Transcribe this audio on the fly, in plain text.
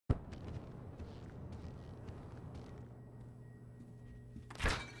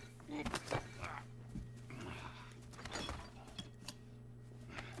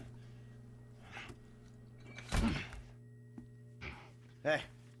Hey.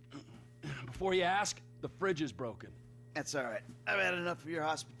 Before you ask, the fridge is broken. That's all right. I've had enough of your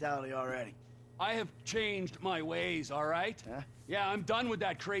hospitality already. I have changed my ways, all right? Huh? Yeah, I'm done with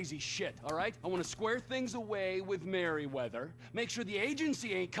that crazy shit, all right? I want to square things away with Merryweather, make sure the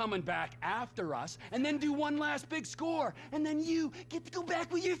agency ain't coming back after us, and then do one last big score, and then you get to go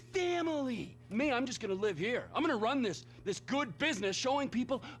back with your family. Me, I'm just gonna live here. I'm gonna run this good business showing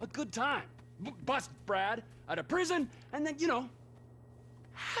people a good time. Bust Brad out of prison, and then, you know,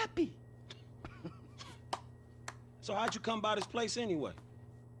 happy. So how'd you come by this place anyway?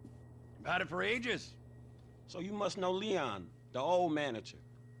 I've had it for ages. So you must know Leon, the old manager.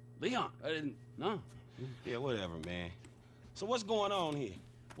 Leon? I didn't know. Yeah, whatever, man. So what's going on here?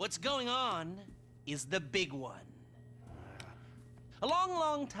 What's going on is the big one. A long,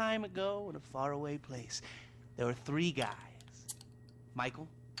 long time ago in a faraway place, there were 3 guys. Michael,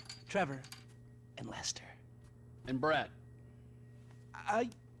 Trevor, and Lester. And Brad?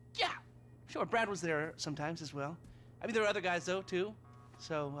 Yeah. Sure, Brad was there sometimes as well. I mean, there were other guys, though, too.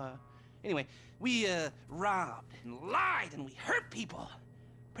 So, anyway, we, robbed and lied and we hurt people.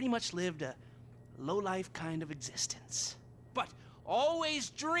 Pretty much lived a low-life kind of existence. But always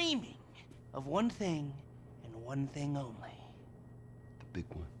dreaming of one thing and one thing only. The big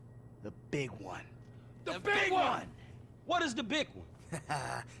one. The big one. The big one! What is the big one?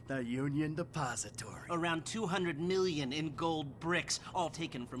 The Union Depository. Around 200 million in gold bricks, all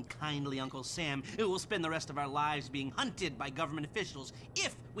taken from kindly Uncle Sam, who will spend the rest of our lives being hunted by government officials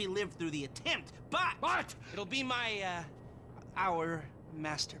if we live through the attempt. But it'll be our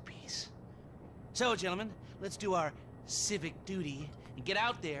masterpiece. So, gentlemen, let's do our civic duty and get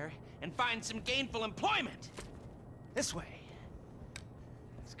out there and find some gainful employment. This way.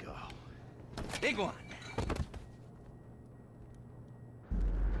 Let's go. Big one.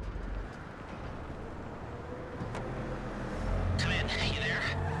 Come in, you there?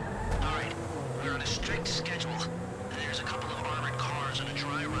 All right, we're on a strict schedule. There's a couple of armored cars on a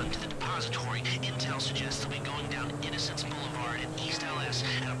dry run to the depository. Intel suggests they'll be going down Innocence Boulevard in East LS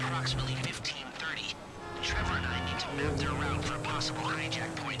at approximately 15:30. Trevor and I need to map their route for a possible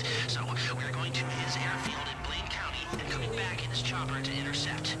hijack point, so we're going to his airfield in Blaine County and coming back in his chopper to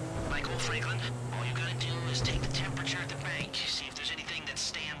intercept. Michael, Franklin, all you gotta do is take the temperature at the bank, see if there's anything that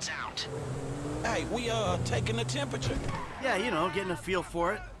stands out. Hey, we taking the temperature. Yeah, you know, getting a feel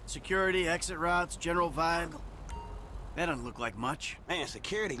for it. Security, exit routes, general vibe. That doesn't look like much. Man,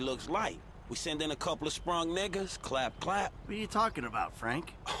 security looks light. We send in a couple of sprung niggas, clap, clap. What are you talking about,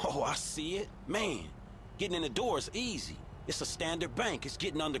 Frank? Oh, I see it. Man, getting in the door is easy. It's a standard bank. It's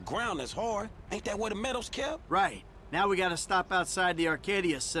getting underground that's hard. Ain't that where the metal's kept? Right. Now we gotta stop outside the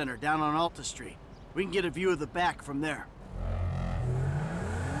Arcadia Center down on Alta Street. We can get a view of the back from there.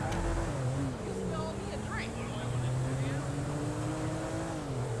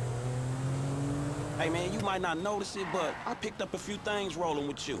 Hey man, you might not notice it, but I picked up a few things rolling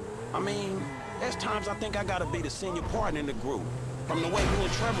with you. I mean, there's times I think I gotta be the senior partner in the group. From the way you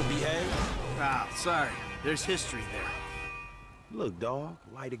and Trevor behave. Ah, sorry. There's history there. Look, dawg,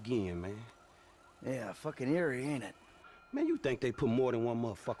 light again, man. Yeah, fucking eerie, ain't it? Man, you think they put more than one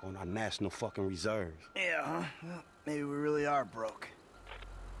motherfucker on our national fucking reserves? Yeah, huh? Well, maybe we really are broke.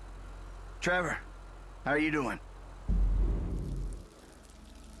 Trevor, how are you doing?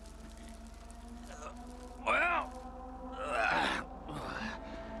 Well,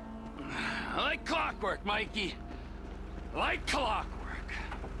 like clockwork, Mikey. Like clockwork.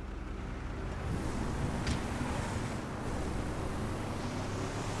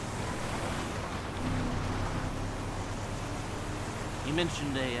 You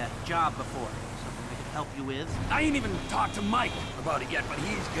mentioned a job before. Something I could help you with? I ain't even talked to Mike about it yet, but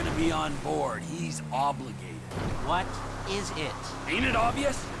he's gonna be on board. He's obligated. What is it? Ain't it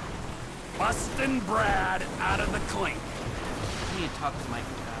obvious? Busting Brad out of the clink. I need to talk to Mike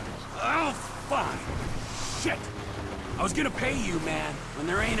about it. Oh, fine. Shit. I was gonna pay you, man. When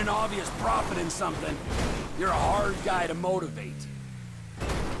there ain't an obvious profit in something, you're a hard guy to motivate.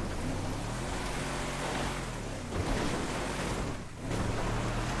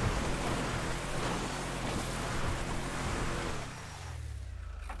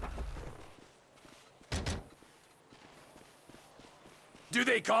 Do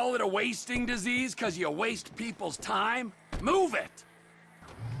they call it a wasting disease 'cause you waste people's time? Move it!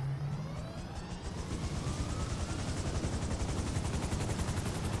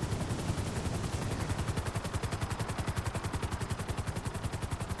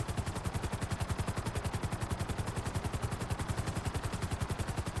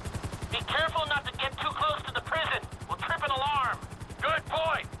 Be careful not to get too close to the prison. We'll trip an alarm. Good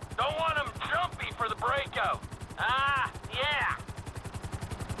point. Don't want them jumpy for the breakout. Ah, yeah.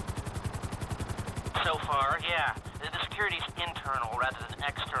 So far, yeah. The security's internal rather than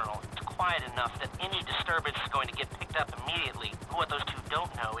external. It's quiet enough that any disturbance is going to get picked up immediately. What those two don't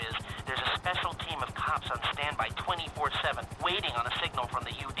know is there's a special team of cops on standby 24/7, waiting on a signal from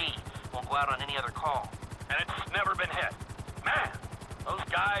the UD. Won't go out on any other call. And it's never been hit. Man, those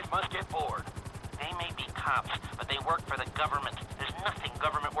guys must get bored. They may be cops, but they work for the government. There's nothing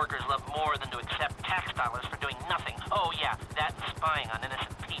government workers love more than to accept tax dollars for doing nothing. Oh yeah, that's spying on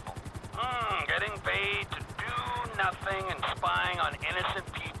innocent people. Getting paid to do nothing and spying on innocent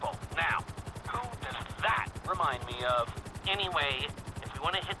people. Now, who does that remind me of? Anyway, if we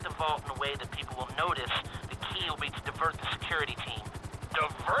want to hit the vault in a way that people will notice, the key will be to divert the security team.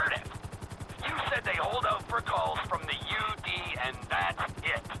 Divert it? You said they hold out for calls from the UD and that's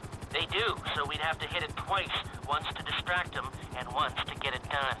it. They do, so we'd have to hit it twice. Once to distract them, and once to get it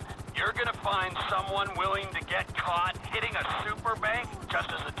done. You're gonna find someone willing to get caught hitting a super bank just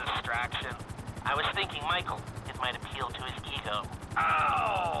as a distraction? I was thinking Michael. It might appeal to his ego.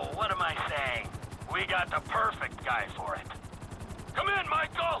 Oh, what am I saying? We got the perfect guy for it. Come in,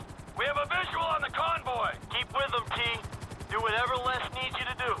 Michael! We have a visual on the convoy! Keep with them, T. Do whatever Les needs you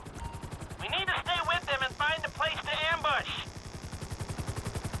to do. We need to stay with them and find a place to ambush.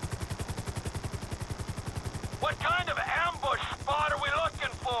 What kind of ambush spot are we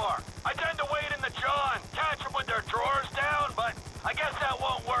looking for? I tend to wait in the jaw and catch them with their drawers down, but I guess that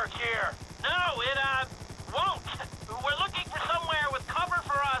won't work here. No, it, won't. We're looking for somewhere with cover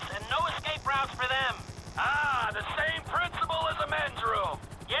for us and no escape routes for them. Ah, the same principle as a men's room.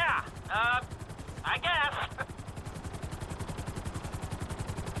 Yeah, I guess.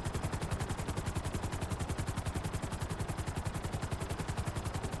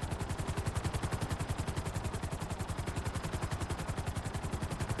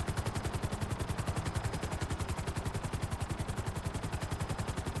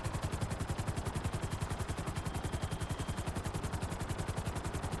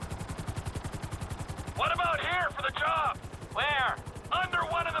 What about here for the job? Where? Under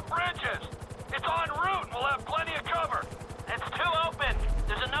one of the bridges. It's en route and we'll have plenty of cover. It's too open.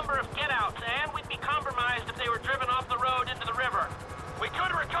 There's a number of get-outs, and we'd be compromised if they were driven off the road into the river. We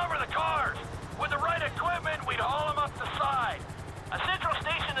could recover the cars. With the right equipment, we'd haul them up the side. A central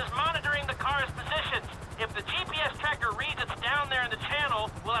station is monitoring the car's positions. If the GPS tracker reads it's down there in the channel,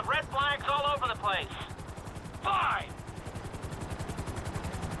 we'll have red flags all over the place. Fine.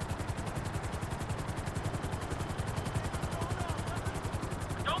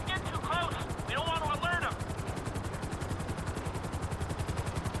 Don't get too close. We don't want to alert them.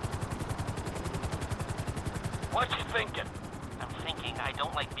 What you thinking? I'm thinking I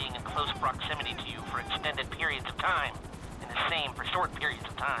don't like being in close proximity to you for extended periods of time. And the same for short periods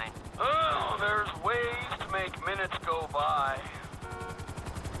of time. Oh, there's ways to make minutes go by.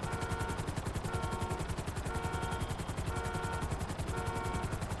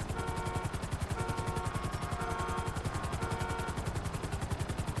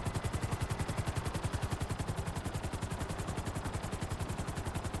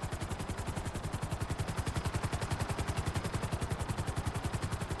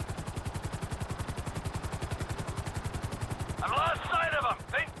 I've lost sight of them.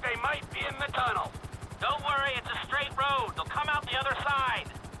 Think they might be in the tunnel. Don't worry, it's a straight road. They'll come out the other side.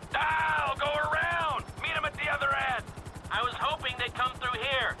 I'll go around. Meet them at the other end. I was hoping they'd come through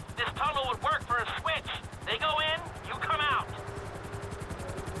here. This tunnel would work for a switch. They go in, you come out.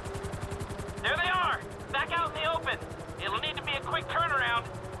 There they are, back out in the open. It'll need to be a quick turnaround,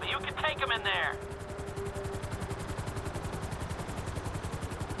 but you can take them in there.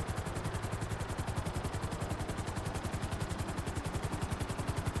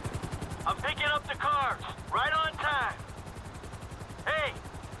 I'm picking up the cars. Right on time. Hey,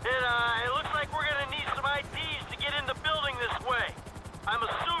 it looks like we're gonna need some IDs to get in the building this way. I'm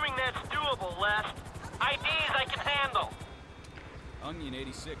assuming that's doable, Les. IDs I can handle. Onion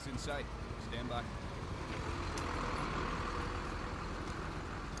 86 in sight. Stand by.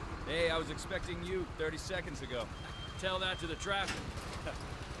 Hey, I was expecting you 30 seconds ago. Tell that to the traffic.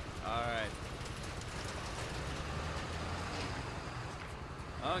 All right.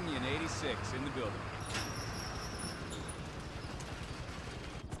 Onion 86 in the building.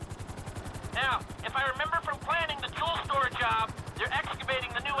 Now, if I remember from planning the jewel store job, they're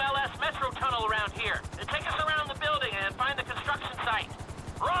excavating the new LS Metro tunnel around here. They take us around the building and find the construction site.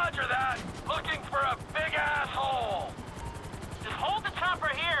 Roger that. Looking for a big asshole. Just hold the chopper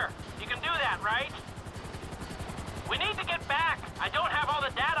here. You can do that, right? We need to get back. I don't have all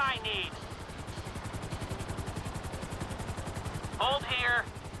the data I need. Hold here.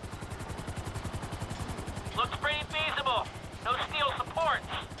 Looks pretty feasible. No steel supports.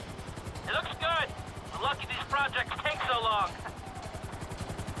 It looks good.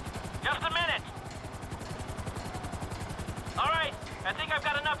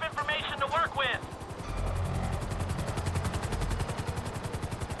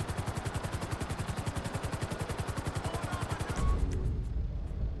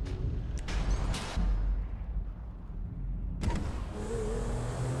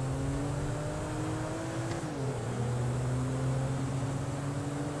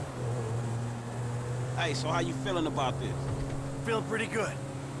 Hey, so how you feeling about this? Feeling pretty good.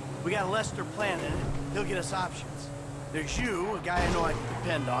 We got Lester planning it. He'll get us options. There's you, a guy I know I can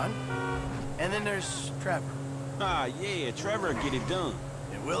depend on. And then there's Trevor. Ah, yeah, Trevor will get it done.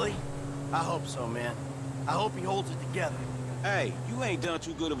 And will he? I hope so, man. I hope he holds it together. Hey, you ain't done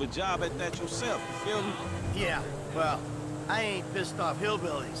too good of a job at that yourself, you feel me? Yeah, well, I ain't pissed off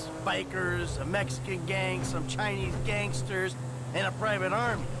hillbillies, bikers, a Mexican gang, some Chinese gangsters, and a private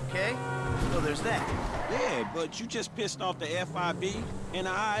army, okay? So there's that. Yeah, but you just pissed off the FIB and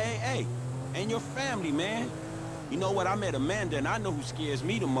the IAA. And your family, man. You know what, I met Amanda and I know who scares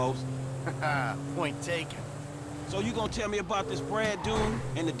me the most. Point taken. So you gonna tell me about this Brad dude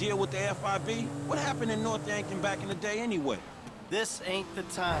and the deal with the FIB? What happened in North Yankton back in the day anyway? This ain't the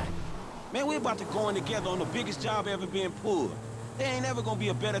time. Man, we're about to go in together on the biggest job ever being pulled. There ain't ever gonna be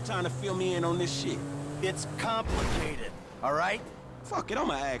a better time to fill me in on this shit. It's complicated, all right? Fuck it,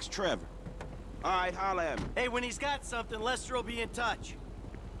 I'ma ask Trevor. All right, holla at me. Hey, when he's got something, Lester will be in touch.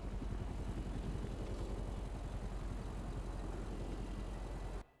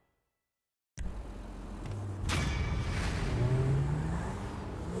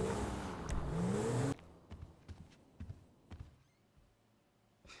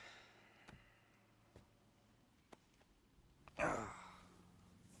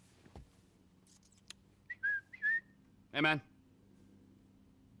 Hey, man.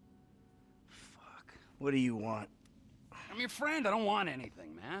 Fuck. What do you want? I'm your friend. I don't want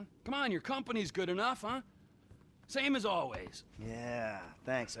anything, man. Come on, your company's good enough, huh? Same as always. Yeah,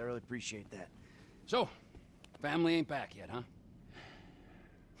 thanks. I really appreciate that. So, family ain't back yet, huh?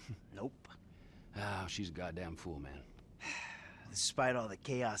 Nope. Oh, she's a goddamn fool, man. Despite all the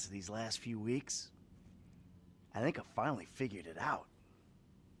chaos of these last few weeks, I think I finally figured it out.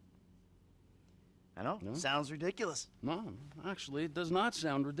 I know, No? sounds ridiculous. No, actually, it does not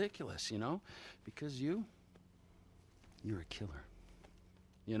sound ridiculous, you know? Because you're a killer.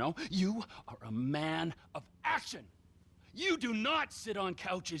 You know? You are a man of action. You do not sit on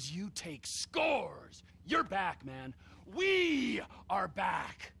couches, you take scores. You're back, man. We are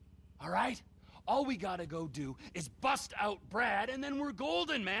back. All right? All we gotta go do is bust out Brad, and then we're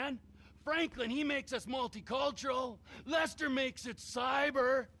golden, man. Franklin, he makes us multicultural. Lester makes it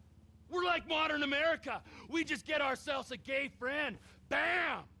cyber. We're like modern America. We just get ourselves a gay friend.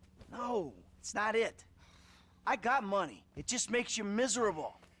 Bam! No, it's not it. I got money. It just makes you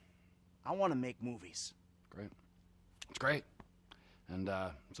miserable. I want to make movies. Great. It's great. And,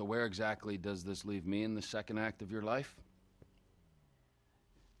 so where exactly does this leave me in the second act of your life?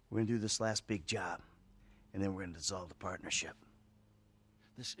 We're gonna do this last big job, and then we're gonna dissolve the partnership.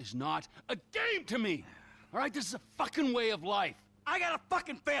 This is not a game to me! All right? This is a fucking way of life. I got a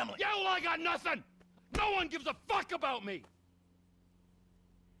fucking family! Yeah, well, I got nothing! No one gives a fuck about me!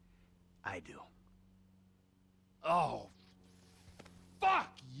 I do. Oh,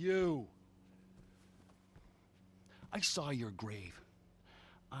 fuck you! I saw your grave.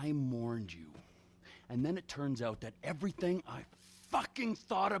 I mourned you. And then it turns out that everything I fucking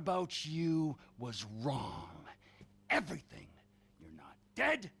thought about you was wrong. Everything. You're not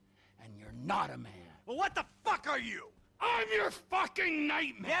dead, and you're not a man. Well, what the fuck are you? I'm your fucking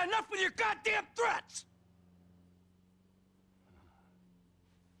nightmare! Yeah, enough with your goddamn threats!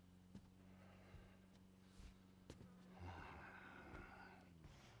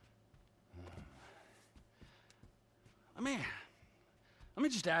 Let me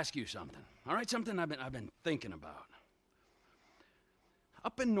just ask you something, all right? Something I've been thinking about.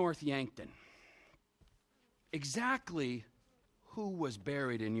 Up in North Yankton, exactly who was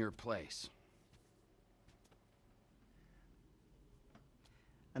buried in your place?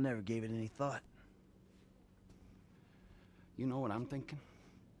 I never gave it any thought. You know what I'm thinking?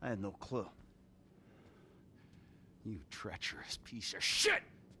 I had no clue. You treacherous piece of shit!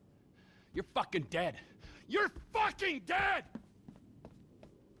 You're fucking dead! You're fucking dead!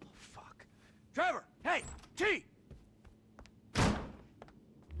 Oh, fuck. Trevor! Hey! T!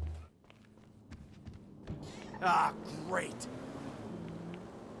 Ah, great!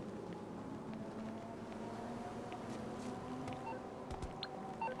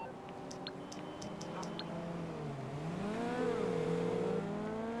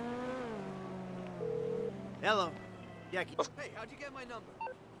 Hello. Yeah, Hey, how'd you get my number?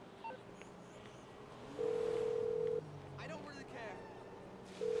 I don't really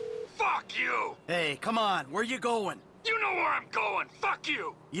care. Fuck you! Hey, come on. Where you going? You know where I'm going! Fuck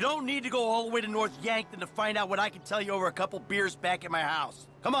you! You don't need to go all the way to North Yankton to find out what I can tell you over a couple beers back at my house.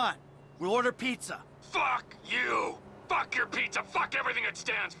 Come on. We'll order pizza. Fuck you! Fuck your pizza! Fuck everything it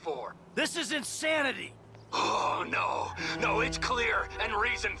stands for! This is insanity! Oh, no. No, it's clear and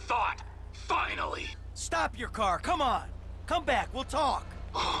reasoned thought. Finally! Stop your car, come on! Come back, we'll talk!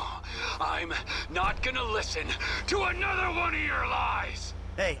 I'm not gonna listen to another one of your lies!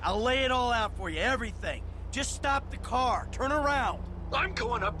 Hey, I'll lay it all out for you, everything. Just stop the car, turn around. I'm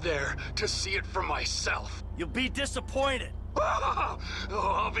going up there to see it for myself. You'll be disappointed. Oh,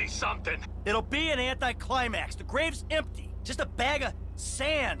 I'll be something. It'll be an anticlimax. The grave's empty. Just a bag of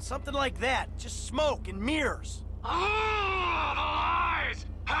sand, something like that. Just smoke and mirrors. Oh, the lies!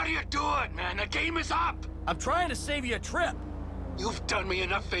 How do you do it, man? The game is up! I'm trying to save you a trip. You've done me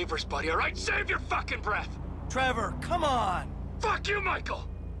enough favors, buddy, all right? Save your fucking breath! Trevor, come on! Fuck you, Michael!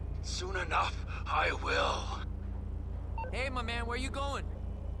 Soon enough, I will. Hey, my man, where you going?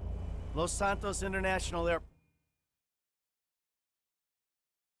 Los Santos International Airport.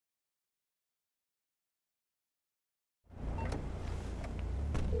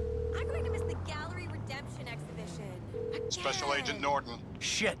 I'm going to miss the Gallery Redemption exhibition. Again. Special Agent Norton.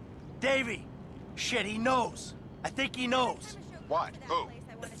 Shit. Davey! Shit, he knows. I think he knows. What? Who?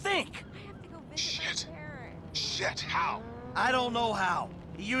 Think! I have to go visit Shit. my parents. Shit, how? I don't know how.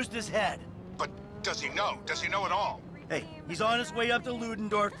 He used his head. But does he know? Does he know at all? Hey, he's on his way up to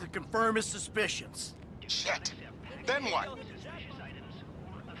Ludendorff to confirm his suspicions. Shit. Then what?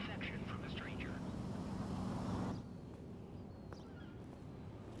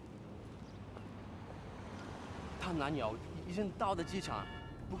 他男友已经到了机场，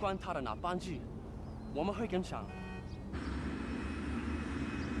不管他的哪班机，我们会跟上。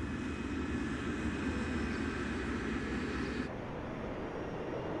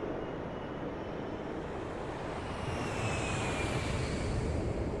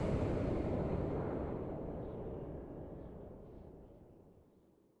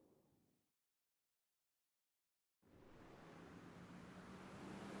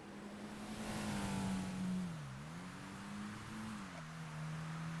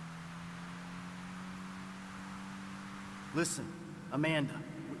Listen, Amanda,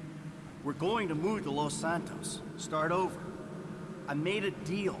 we're going to move to Los Santos. Start over. I made a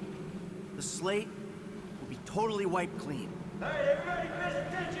deal. The slate will be totally wiped clean. All right, everybody pays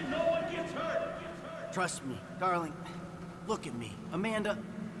attention. No one gets hurt. Trust me, darling. Look at me. Amanda,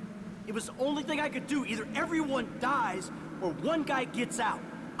 it was the only thing I could do. Either everyone dies or one guy gets out.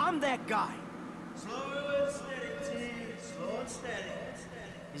 I'm that guy. Slow and steady, T. Slow and steady.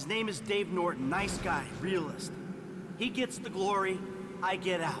 His name is Dave Norton. Nice guy, realist. He gets the glory, I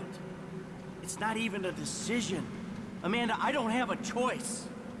get out. It's not even a decision. Amanda, I don't have a choice.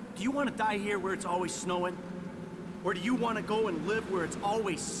 Do you want to die here where it's always snowing? Or do you want to go and live where it's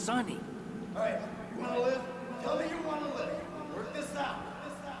always sunny? All right, you want to live? Tell me you want to live. Work this out.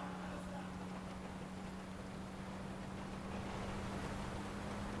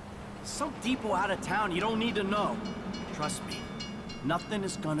 Some depot out of town you don't need to know. Trust me, nothing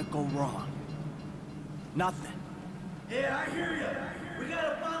is gonna go wrong. Nothing. Yeah, I hear you. We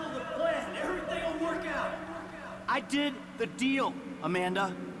gotta follow the plan. Everything will work out. I did the deal,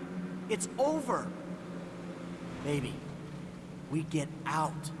 Amanda. It's over. Baby, we get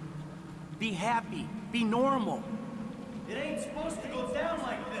out. Be happy. Be normal. It ain't supposed to go down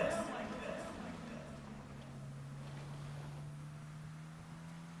like this.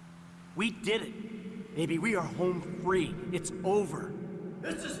 We did it. Baby, we are home free. It's over.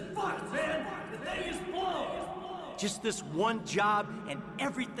 This is fucked, man. The thing is blown. Just this one job and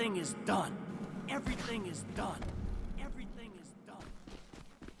everything is done. Everything is done. Everything is done.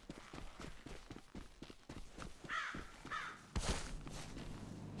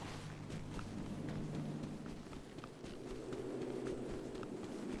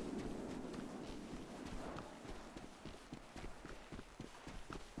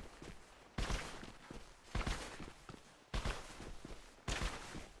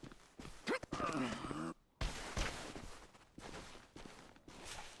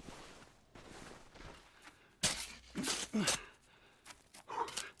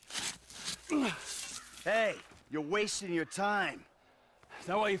 Hey, you're wasting your time. Is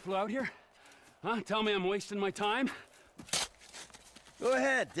that why you flew out here? Huh? Tell me I'm wasting my time? Go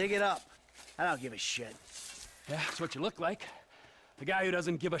ahead, dig it up. I don't give a shit. Yeah, that's what you look like. The guy who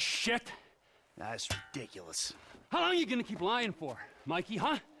doesn't give a shit. That's ridiculous. How long are you gonna keep lying for, Mikey,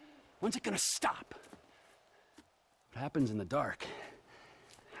 huh? When's it gonna stop? What happens in the dark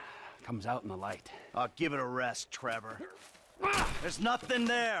comes out in the light. Oh, give it a rest, Trevor. There's nothing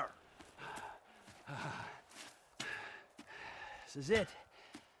there. This is it.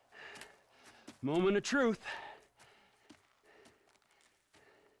 Moment of truth.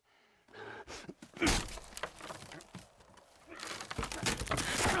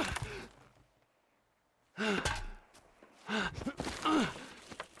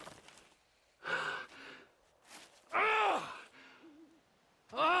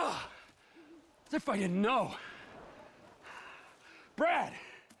 As if I didn't know. Brad!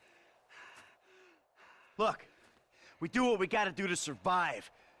 Look, we do what we gotta do to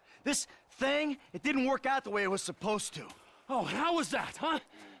survive. This thing, it didn't work out the way it was supposed to. Oh, and how was that, huh?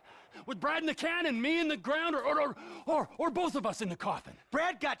 With Brad in the can and me in the ground, or both of us in the coffin?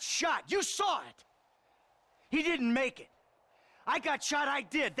 Brad got shot. You saw it. He didn't make it. I got shot. I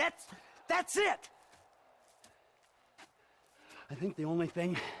did. That's it. I think the only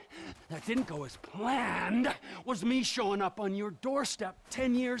thing that didn't go as planned was me showing up on your doorstep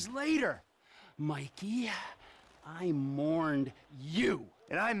 10 years later. Mikey, I mourned you.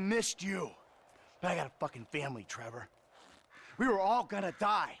 And I missed you. But I got a fucking family, Trevor. We were all gonna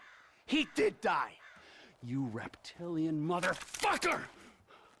die. He did die. You reptilian motherfucker!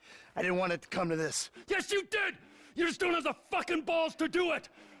 I didn't want it to come to this. Yes, you did! You just don't have the fucking balls to do it!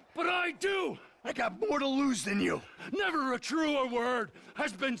 But I do! I got more to lose than you. Never a truer word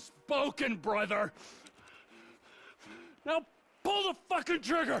has been spoken, brother. Now pull the fucking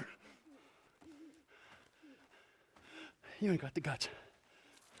trigger! You ain't got the guts.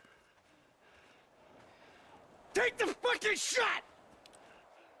 Take the fucking shot!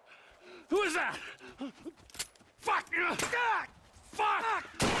 Who is that? Fuck! God! Fuck!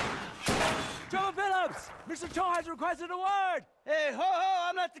 Trevor Phillips! Mr. Cho has requested a word! Hey, ho,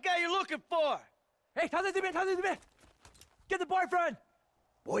 I'm not the guy you're looking for. Hey, get the boyfriend!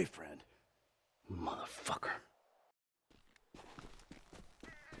 Boyfriend? Motherfucker.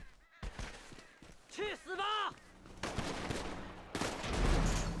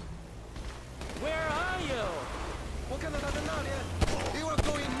 Where are you? You are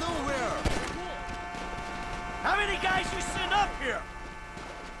going nowhere! How many guys you send up here?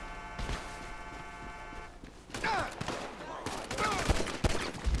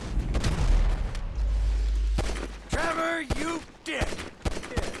 Trevor, you dick!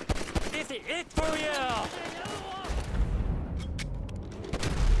 This is it for you!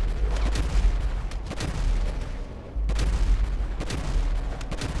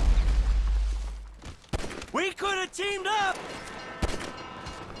 We could have teamed up!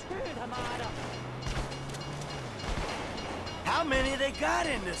 How many they got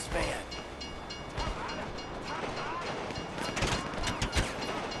in this van?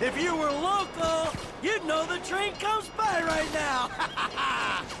 If you were local, you'd know the train comes by right now!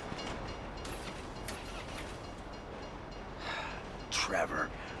 Trevor.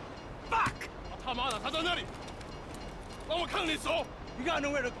 Fuck! You got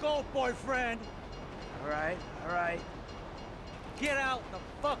nowhere to go, boyfriend! All right. Get out the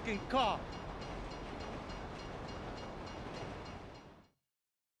fucking car!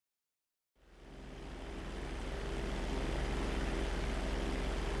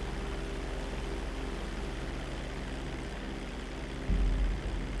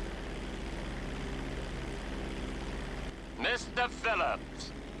 Mr.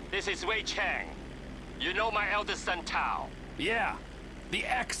 Phillips, this is Wei Chang. You know my eldest son, Tao. Yeah, the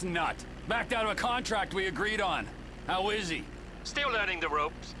ex-nut. Backed out of a contract we agreed on. How is he? Still learning the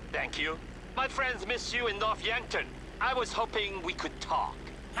ropes, thank you. My friends miss you in North Yankton. I was hoping we could talk.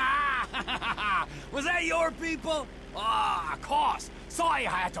 Was that your people? Ah, of course. Sorry I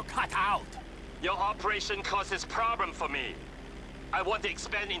had to cut out. Your operation causes problem for me. I want to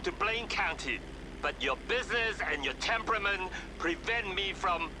expand into Blaine County, but your business and your temperament prevent me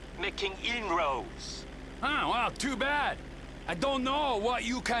from making inroads. Huh, well, too bad. I don't know what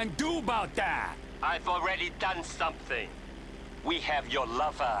you can do about that. I've already done something. We have your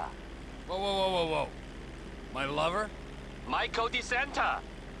lover. Whoa. My lover? Michael DeSanta.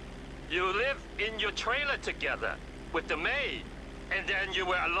 You live in your trailer together with the maid, and then you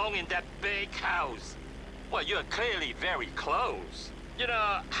were alone in that big house. Well, you're clearly very close. You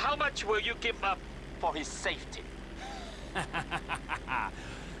know, how much will you give up for his safety?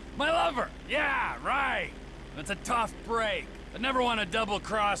 My lover! Yeah, right. It's a tough break. I never want to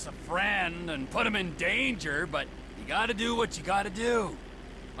double-cross a friend and put him in danger, but you gotta do what you gotta do.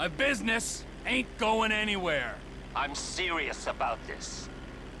 My business ain't going anywhere. I'm serious about this.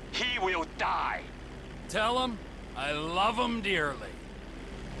 He will die. Tell him I love him dearly.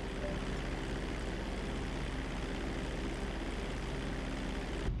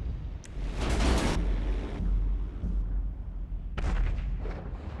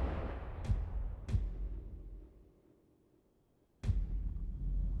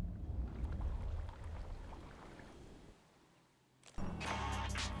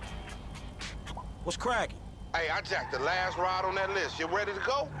 What's cracking? Hey, I jacked the last ride on that list. You ready to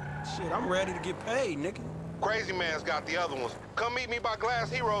go? Shit, I'm ready to get paid, nigga. Crazy Man's got the other ones. Come meet me by Glass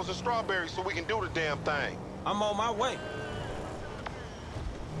Heroes and Strawberries so we can do the damn thing. I'm on my way.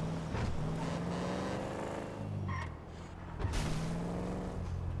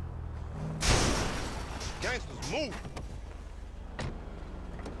 Move!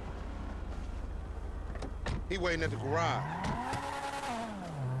 He waiting at the garage.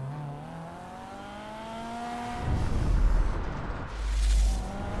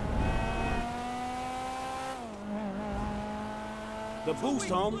 The boost,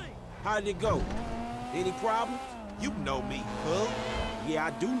 homie. How did it go? Any problems? You know me, fool. Yeah,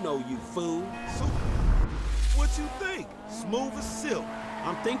 I do know you, fool. So, what you think? Smooth as silk.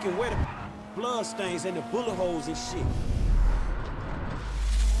 I'm thinking where the blood stains and the bullet holes and shit.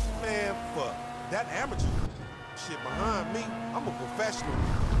 Man, fuck. That amateur shit behind me, I'm a professional.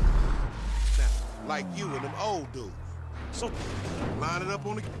 Now, like you and them old dudes. So, line it up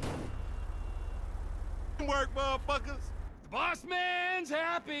on the work, motherfuckers. The boss man's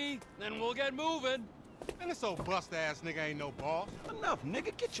happy, then we'll get moving. Man, this old bust-ass nigga ain't no boss. Enough,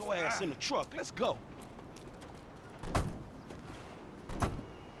 nigga. Get your ass in the truck. Let's go.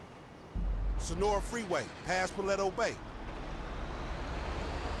 Sonora Freeway, past Paleto Bay.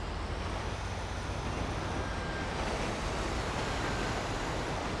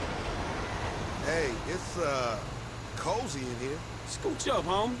 Hey, it's, cozy in here. Scooch up,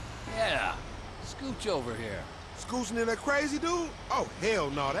 homie. Yeah, scooch over here. Scooching in that crazy dude? Oh, hell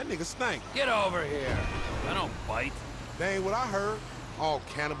no, that nigga stank. Get over here. I don't bite. That ain't what I heard. All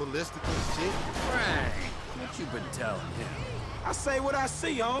cannibalistic and shit. Frank, what you been telling him? I say what I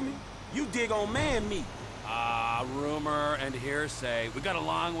see, homie. You dig on man meat. Rumor and hearsay. We got a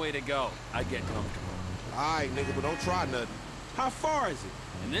long way to go. I get comfortable. All right, nigga, but don't try nothing. How far is it?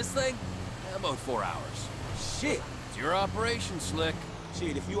 And this thing? About 4 hours. Shit. It's your operation, Slick.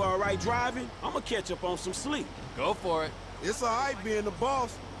 Shit, if you all right driving, I'ma catch up on some sleep. Go for it. It's all right being the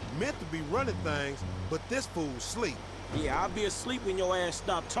boss. Meant to be running things, but this fool's sleep. Yeah, I'll be asleep when your ass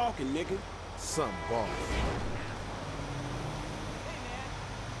stop talking, nigga. Some boss.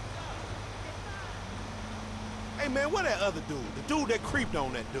 Hey, man, where that other dude? The dude that creeped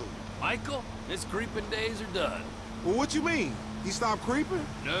on that dude. Michael, his creeping days are done. Well, what you mean? He stopped creeping?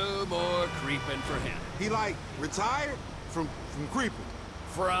 No more creeping for him. He, like, retired from creeping?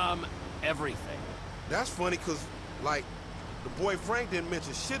 From everything. That's funny, because, like, the boy Frank didn't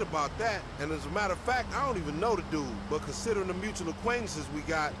mention shit about that, and as a matter of fact, I don't even know the dude, but considering the mutual acquaintances we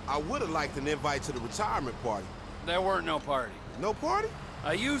got, I would have liked an invite to the retirement party. There weren't no party. No party?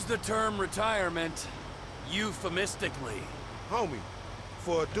 I used the term retirement euphemistically. Homie,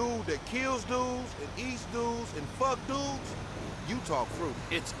 for a dude that kills dudes and eats dudes and fuck dudes, you talk fruity.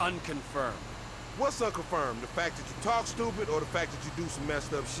 It's unconfirmed. What's unconfirmed? The fact that you talk stupid or the fact that you do some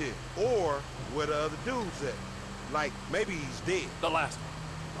messed up shit? Or where the other dude's at? Like, maybe he's dead. The last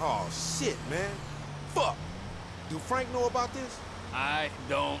one. Oh, shit, man. Fuck. Do Frank know about this? I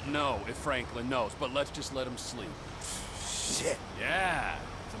don't know if Franklin knows, but let's just let him sleep. Shit. Yeah,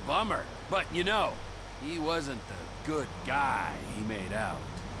 it's a bummer. But, you know, he wasn't the good guy he made out.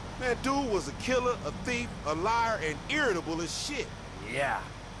 Man, dude was a killer, a thief, a liar, and irritable as shit. Yeah,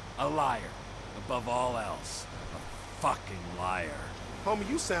 a liar. Above all else, a fucking liar. Homie,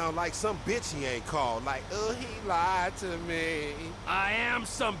 you sound like some bitch he ain't called. Like, he lied to me. I am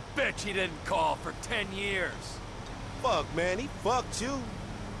some bitch he didn't call for 10 years. Fuck, man, he fucked you.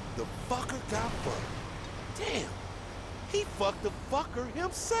 The fucker got fucked. Damn, he fucked the fucker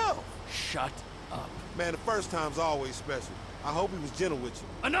himself. Shut up. Man, the first time's always special. I hope he was gentle with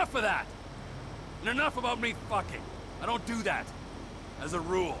you. Enough of that! And enough about me fucking. I don't do that. As a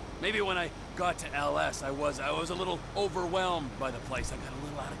rule. Maybe when I got to LS, I was a little overwhelmed by the place. I got a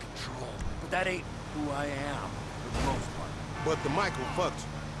little out of control. But that ain't who I am, for the most part. But the Michael fucked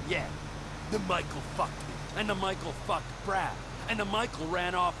you. Yeah, the Michael fucked me. And the Michael fucked Brad. And the Michael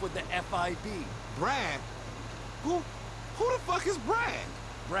ran off with the FIB. Brad? Who the fuck is Brad?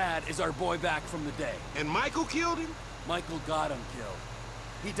 Brad is our boy back from the day. And Michael killed him? Michael got him killed.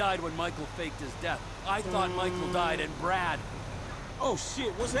 He died when Michael faked his death. I thought Michael died and Brad... Oh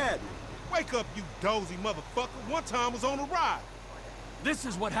shit, what's happening? Wake up, you dozy motherfucker. One time was on a ride. This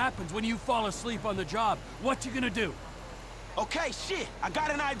is what happens when you fall asleep on the job. What you gonna do? Okay, shit, I got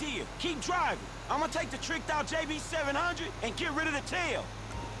an idea. Keep driving. I'm gonna take the tricked out JB700 and get rid of the tail.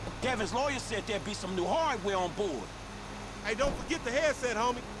 Devin's lawyer said there'd be some new hardware on board. Hey, don't forget the headset,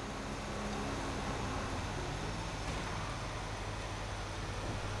 homie.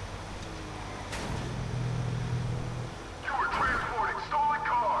 You were transporting stolen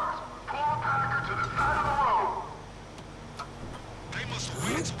cars. Pull the Packer to the side of the road. They must have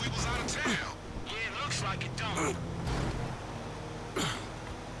waited till we was out of town. Yeah, it looks like it, don't.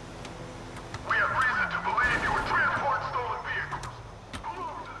 We have reason to believe you were transporting stolen vehicles. Pull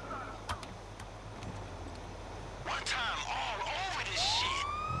over to the side of the road. One time all over this shit.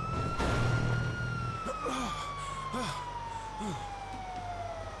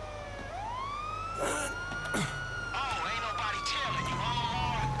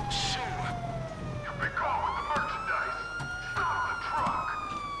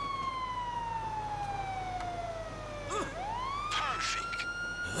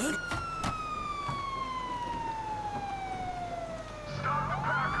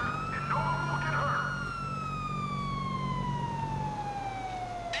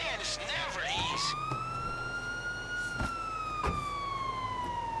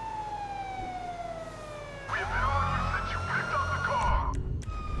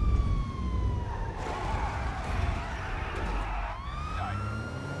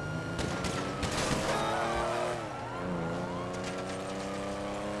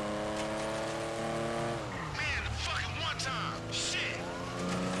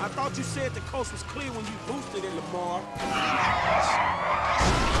 I thought you said the coast was clear when you boosted it, Lamar.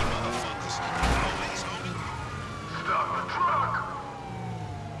 Stop the truck!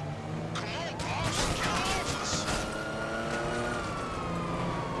 Come on, boss. Get off us.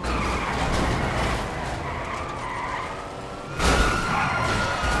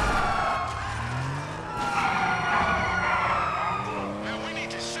 Man, we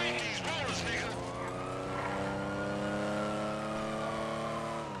need to save these rollers, nigga.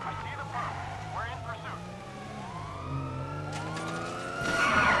 I see the perp. We're in pursuit.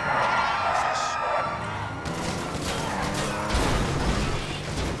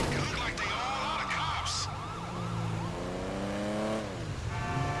 It look like they all out of cops.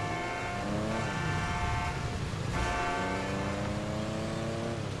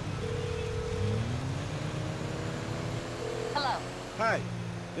 Hello. Hey,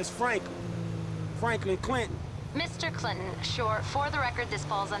 it's Franklin. Franklin Clinton. Mr. Clinton, sure. For the record, this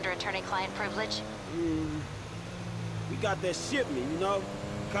falls under attorney-client privilege. We got that shipment, you know?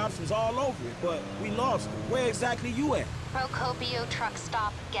 Cops was all over it, but we lost it. Where exactly you at? Procopio truck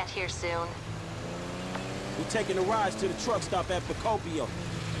stop. Get here soon. We're taking the rides to the truck stop at Procopio.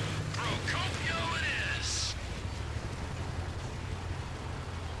 Procopio it is.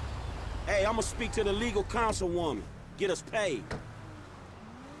 Hey, I'm gonna speak to the legal councilwoman. Get us paid.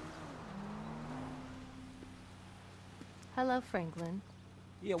 Hello, Franklin.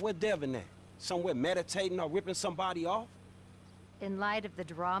 Yeah, where Devin at? Somewhere meditating or ripping somebody off? In light of the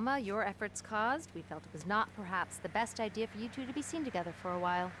drama your efforts caused, we felt it was not perhaps the best idea for you two to be seen together for a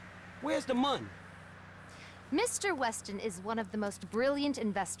while. Where's the money? Mr. Weston is one of the most brilliant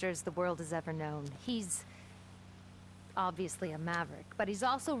investors the world has ever known. He's obviously a maverick, but he's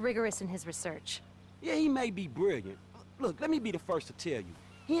also rigorous in his research. Yeah, he may be brilliant. Look, let me be the first to tell you.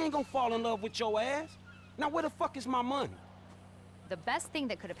 He ain't gonna fall in love with your ass. Now where the fuck is my money? The best thing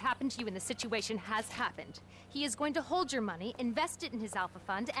that could have happened to you in this situation has happened. He is going to hold your money, invest it in his Alpha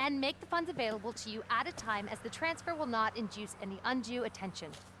Fund, and make the funds available to you at a time as the transfer will not induce any undue attention.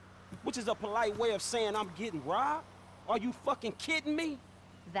 Which is a polite way of saying I'm getting robbed? Are you fucking kidding me?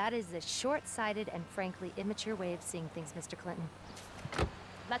 That is a short-sighted and frankly immature way of seeing things, Mr. Clinton.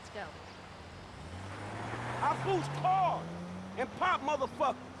 Let's go. I boost cars and pop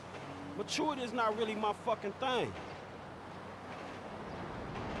motherfuckers. Maturity is not really my fucking thing.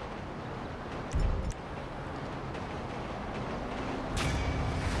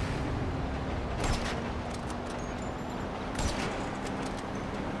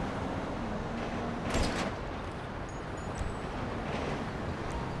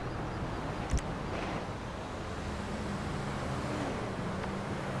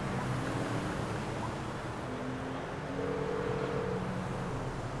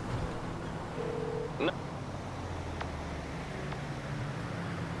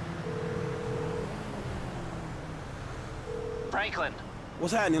 Franklin.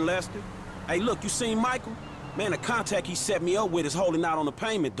 What's happening, Lester? Hey, look, you seen Michael? Man, the contact he set me up with is holding out on the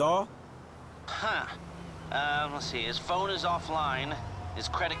payment, dawg. Huh. Let's see. His phone is offline. His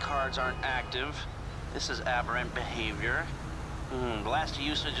credit cards aren't active. This is aberrant behavior. The last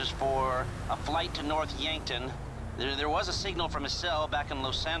usage is for a flight to North Yankton. There was a signal from his cell back in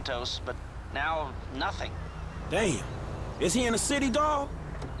Los Santos, but now nothing. Damn. Is he in the city, dawg?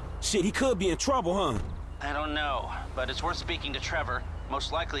 Shit, he could be in trouble, huh? I don't know, but it's worth speaking to Trevor.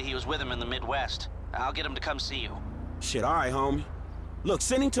 Most likely he was with him in the Midwest. I'll get him to come see you. Shit, all right, homie. Look,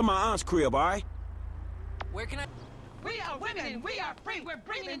 send him to my aunt's crib, all right? Where can I... We are women! We are free! We're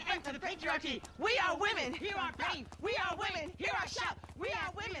bringing an end to the patriarchy! We are women! Hear our pain! We are women! Hear our shout! We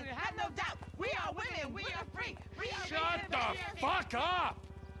are women! Have no doubt! We are women! We are free! We are Shut the fuck up!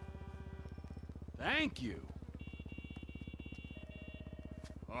 Thank you.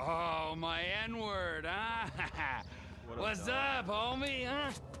 Oh, my N-word, huh? What's up, homie,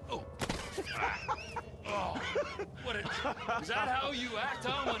 huh? Oh. Oh. What is that how you act,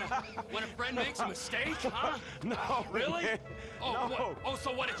 huh? When a friend makes a mistake, huh? No, really? Man. Oh, no. what? Oh,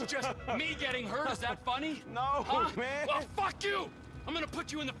 so what? It's just me getting hurt? Is that funny? No, huh? man. Well, fuck you! I'm gonna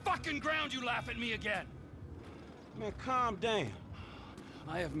put you in the fucking ground. You laugh at me again. Man, calm down.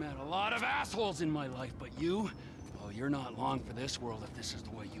 I have met a lot of assholes in my life, but you... well, you're not long for this world if this is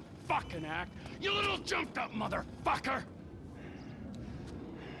the way you fucking act. You little jumped-up motherfucker!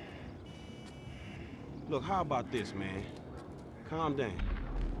 Look, how about this, man? Calm down.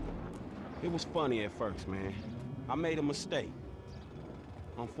 It was funny at first, man. I made a mistake.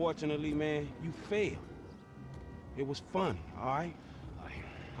 Unfortunately, man, you failed. It was funny, all right?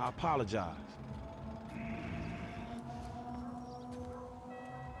 I apologize.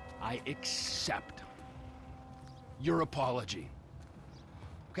 I accept your apology.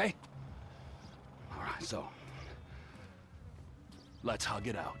 Okay? All right, so let's hug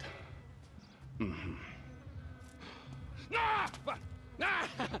it out. Mm-hmm.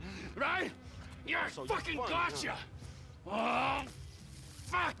 Right? Yeah, So fucking funny, gotcha. Oh,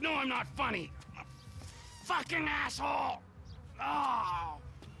 fuck! No, I'm not funny. Fucking asshole. Oh,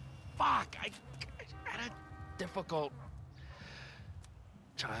 fuck! I had a difficult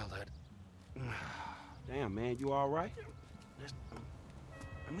childhood. Damn, man, you all right?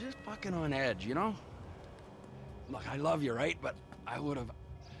 I'm just fucking on edge, you know? Look, I love you, right? But I would've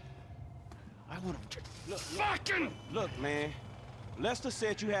just fucking... Look, man. Lester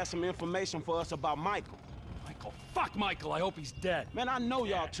said you had some information for us about Michael. Michael? Fuck Michael, I hope he's dead. Man, I know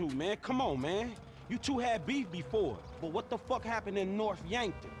y'all two, man. Come on, man. You two had beef before. But what the fuck happened in North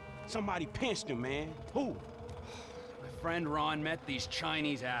Yankton? Somebody pinched him, man. Who? My friend Ron met these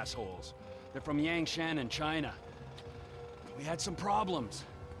Chinese assholes. They're from Yangshan in China. We had some problems.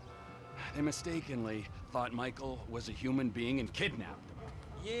 They mistakenly thought Michael was a human being and kidnapped him.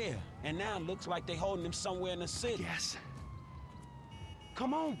 Yeah, and now it looks like they holding him somewhere in the city. Yes.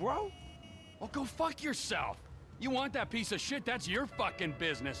 Come on, bro. Well, go fuck yourself. You want that piece of shit, that's your fucking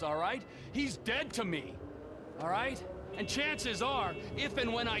business, all right? He's dead to me, all right? And chances are, if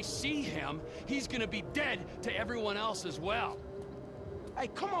and when I see him, he's gonna be dead to everyone else as well. Hey,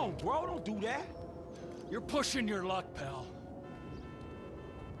 come on, bro, don't do that. You're pushing your luck, pal.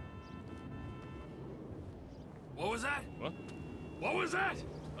 What was that? What? What was that?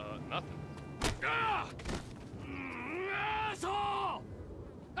 Nothing. Ah! Asshole!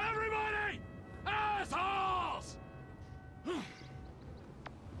 Everybody! Assholes!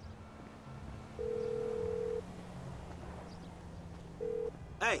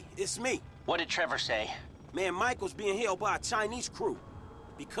 Hey, it's me. What did Trevor say? Man, Michael's being held by a Chinese crew.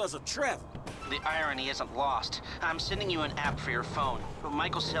 Because of Trevor. The irony isn't lost. I'm sending you an app for your phone.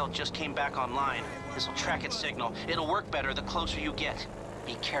 Michael's cell just came back online. This will track its signal. It'll work better the closer you get.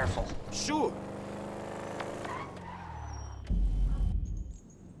 Be careful. Sure.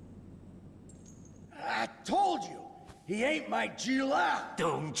 I told you, he ain't my Gila.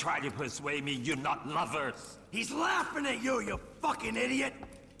 Don't try to persuade me you're not lovers. He's laughing at you, you fucking idiot.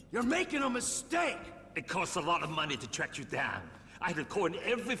 You're making a mistake. It costs a lot of money to track you down. I had to call in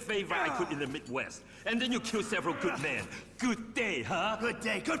every favor I could in the Midwest. And then you killed several good men. Good day, huh? Good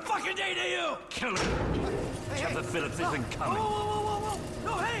day. Good fucking day to you. Kill him. Trevor Phillips isn't coming. Whoa.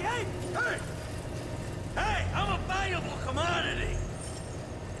 No, hey. Hey, I'm a valuable commodity.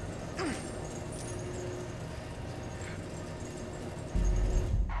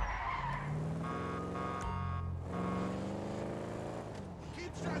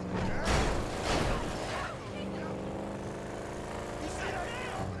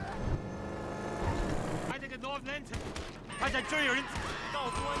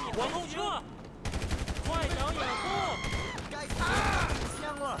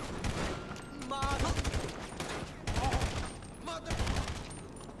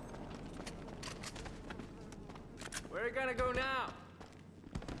 Where are you gonna go now?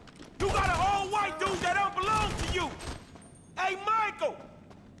 You got an old white dude that don't belong to you! Hey, Michael!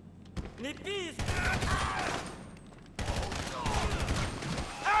 Hey!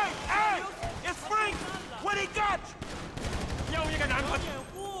 It's Frank! What he got you?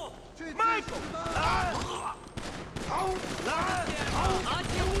 Michael!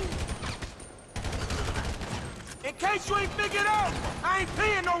 In case you ain't figured out, I ain't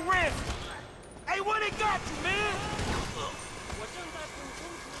paying no rent! Hey, what he got you, man?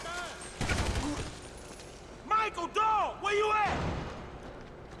 Michael, dog, where you at?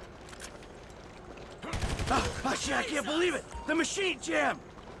 Oh, shit, I can't believe it. The machine jammed.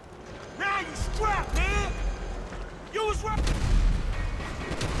 Now you strapped, man. You was right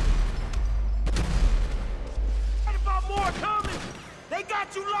about more coming. They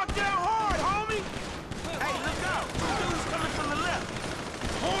got you locked down hard, homie. Hey, look out. Two dudes coming from the left.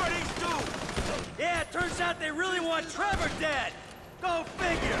 More of these dudes. Yeah, it turns out they really want Trevor dead. Go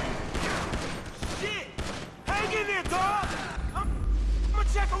figure. Shit. Hang in there, dog. I'm gonna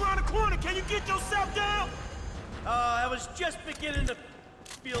check around the corner. Can you get yourself down? I was just beginning to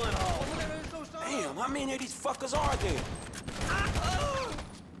feel it all. Damn, how many of these fuckers are there?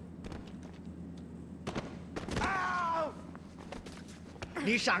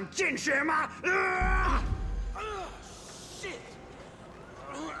 Shit!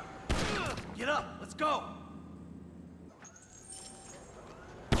 Get up, let's go!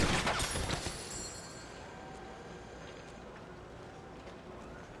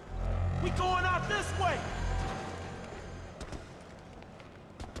 We going out this way!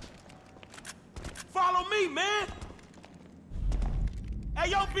 Follow me, man!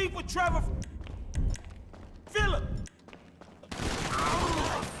 Hey, yo, beef with Trevor. Philip!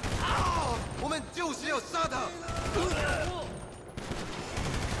 我们就是要杀他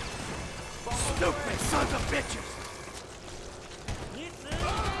 ！Stupid sons of bitches! 你死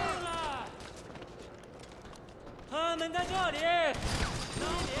了！他们在这里！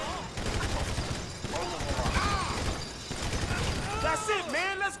 That's it,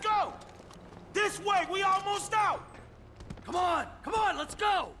 man. Let's go. This way. We almost out. Come on, let's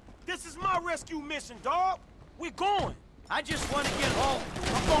go! This is my rescue mission, dog. We're going. I just want to get home.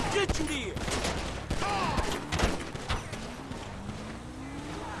 I'm gonna get you there.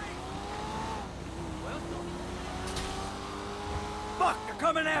 Fuck, they're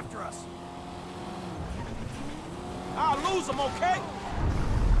coming after us. I'll lose them, okay?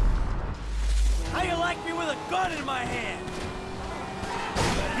 How you like me with a gun in my hand?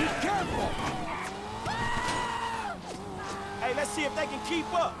 Be careful! Hey, let's see if they can keep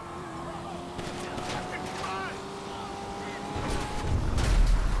up.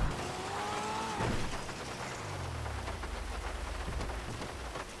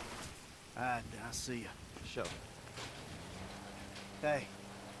 Alright, I'll see you. Sure. Hey,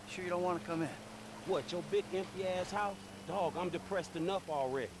 sure you don't want to come in? What, your big empty-ass house? Dog, I'm depressed enough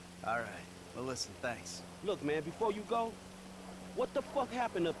already. All right. Well, listen, thanks. Look, man, before you go, what the fuck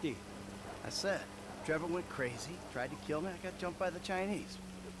happened up there? I said, Trevor went crazy, tried to kill me, I got jumped by the Chinese.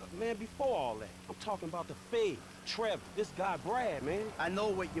 Man, before all that, I'm talking about the Fed, Trevor, this guy Brad, man. I know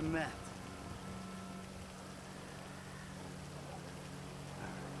what you meant.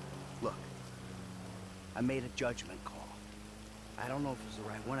 Look, I made a judgment call. I don't know if it was the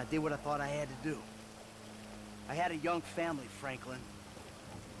right one. I did what I thought I had to do. I had a young family, Franklin.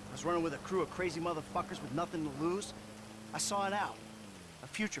 I was running with a crew of crazy motherfuckers with nothing to lose. I saw an out. A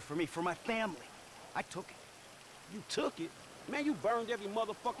future for me, for my family. I took it. You took it? Man, you burned every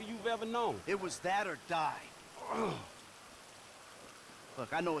motherfucker you've ever known. It was that or die.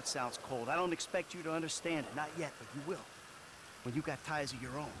 Look, I know it sounds cold. I don't expect you to understand it. Not yet, but you will. When you got ties of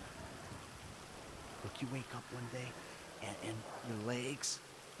your own. Look, you wake up one day, and your legs,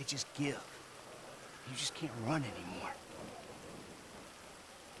 they just give. You just can't run anymore.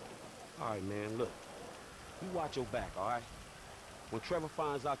 All right, man, look. You watch your back, all right? When Trevor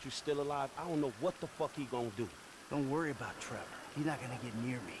finds out you're still alive, I don't know what the fuck he gonna do. Don't worry about Trevor. He's not gonna get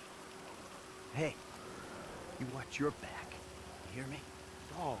near me. Hey, you watch your back. You hear me?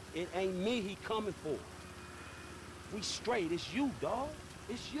 Dog, it ain't me he coming for. We straight. It's you, dog.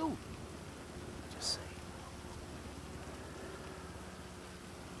 It's you. Just say